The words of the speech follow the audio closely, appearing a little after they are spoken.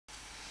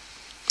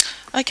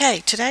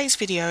Okay, today's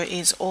video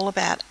is all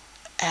about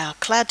our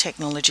cloud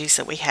technologies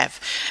that we have.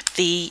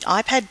 The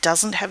iPad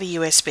doesn't have a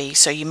USB,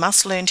 so you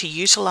must learn to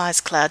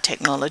utilize cloud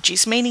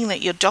technologies, meaning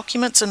that your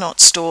documents are not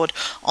stored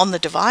on the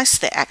device,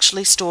 they're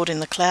actually stored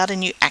in the cloud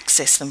and you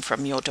access them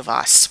from your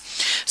device.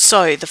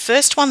 So the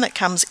first one that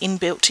comes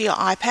inbuilt to your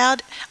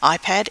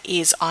iPad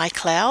is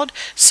iCloud.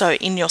 So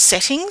in your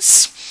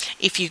settings,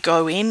 if you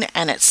go in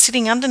and it's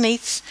sitting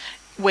underneath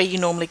where you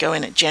normally go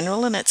in at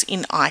General and it's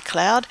in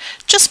iCloud,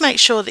 just make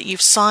sure that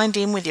you've signed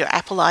in with your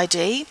Apple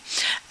ID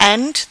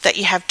and that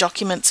you have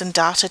Documents and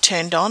Data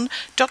turned on.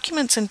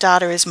 Documents and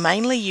Data is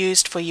mainly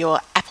used for your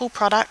Apple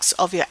products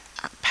of your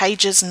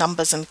Pages,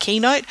 Numbers and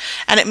Keynote,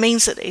 and it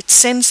means that it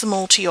sends them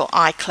all to your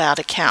iCloud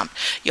account.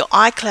 Your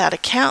iCloud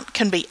account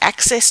can be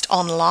accessed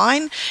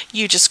online.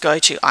 You just go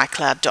to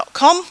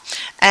iCloud.com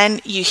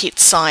and you hit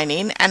sign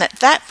in, and at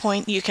that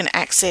point you can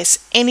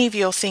access any of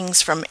your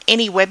things from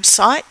any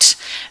website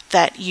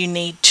that you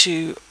need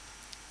to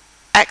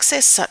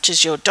access, such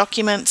as your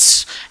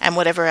documents and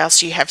whatever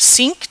else you have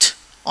synced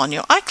on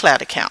your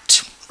iCloud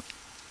account.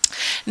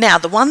 Now,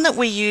 the one that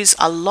we use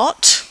a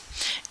lot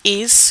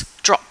is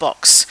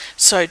DropBox.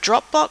 So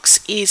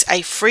DropBox is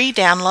a free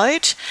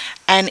download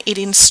and it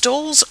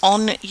installs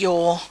on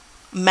your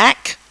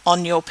Mac,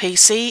 on your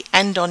PC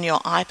and on your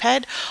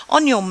iPad.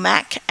 On your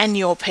Mac and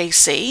your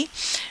PC,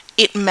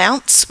 it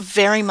mounts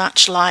very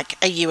much like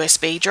a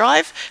USB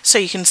drive, so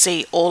you can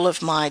see all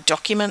of my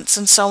documents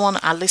and so on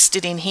are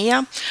listed in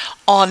here.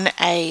 On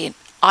an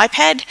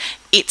iPad,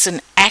 it's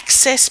an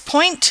access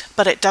point,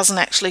 but it doesn't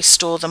actually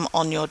store them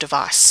on your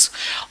device.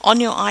 On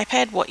your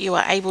iPad, what you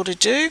are able to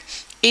do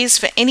is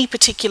for any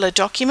particular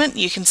document,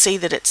 you can see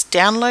that it's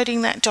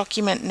downloading that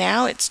document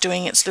now, it's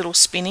doing its little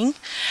spinning,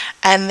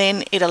 and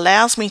then it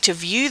allows me to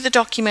view the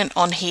document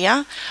on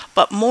here,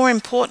 but more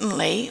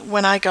importantly,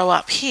 when I go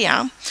up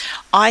here,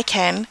 I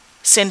can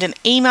send an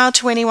email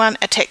to anyone,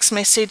 a text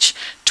message,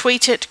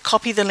 tweet it,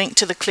 copy the link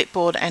to the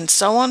clipboard and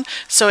so on.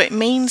 So it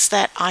means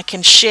that I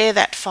can share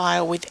that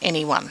file with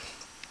anyone.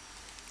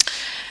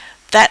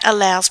 That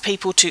allows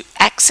people to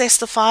access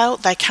the file.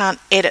 They can't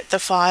edit the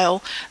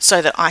file,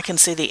 so that I can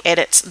see the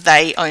edits.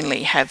 They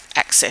only have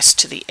access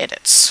to the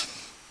edits.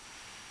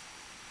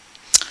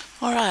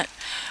 Alright,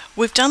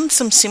 we've done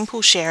some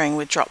simple sharing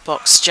with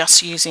DropBox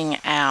just using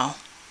our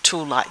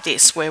tool like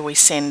this, where we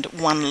send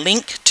one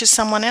link to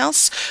someone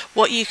else.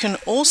 What you can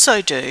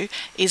also do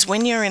is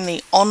when you're in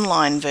the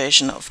online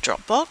version of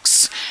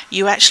DropBox,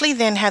 you actually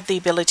then have the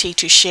ability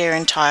to share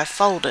entire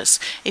folders.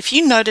 If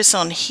you notice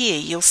on here,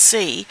 you'll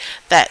see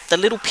that the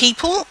little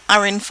people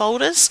are in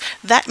folders.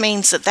 That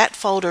means that that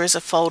folder is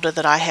a folder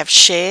that I have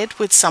shared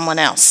with someone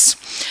else.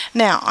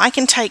 Now I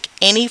can take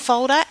any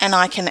folder and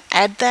I can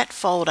add that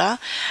folder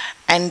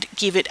and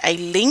give it a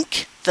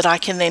link that I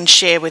can then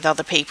share with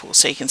other people.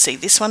 So you can see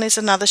this one is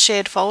another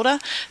shared folder.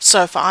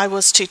 So if I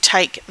was to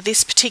take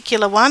this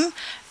particular one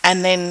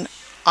and then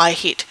I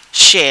hit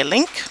share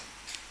link,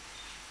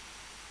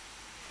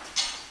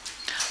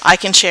 I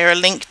can share a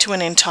link to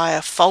an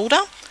entire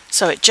folder.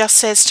 So it just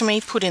says to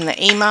me, put in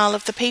the email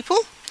of the people.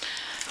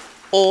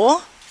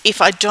 Or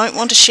if I don't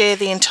want to share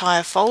the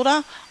entire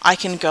folder, I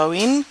can go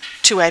in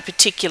to a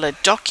particular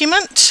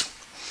document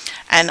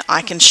and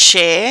I can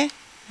share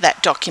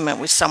that document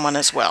with someone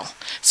as well.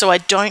 So I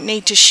don't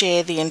need to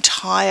share the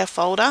entire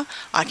folder,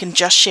 I can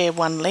just share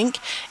one link.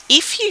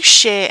 If you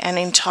share an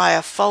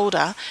entire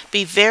folder,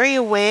 be very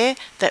aware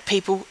that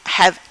people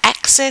have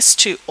access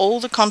to all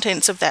the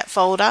contents of that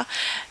folder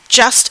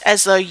just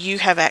as though you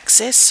have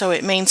access. So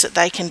it means that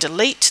they can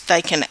delete,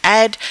 they can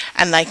add,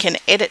 and they can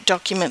edit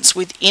documents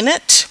within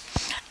it,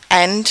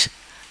 and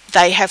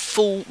they have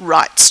full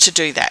rights to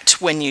do that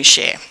when you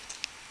share.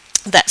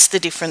 That's the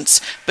difference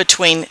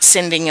between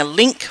sending a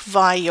link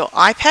via your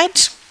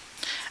iPad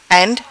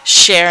and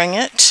sharing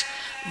it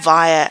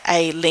via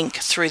a link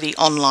through the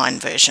online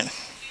version.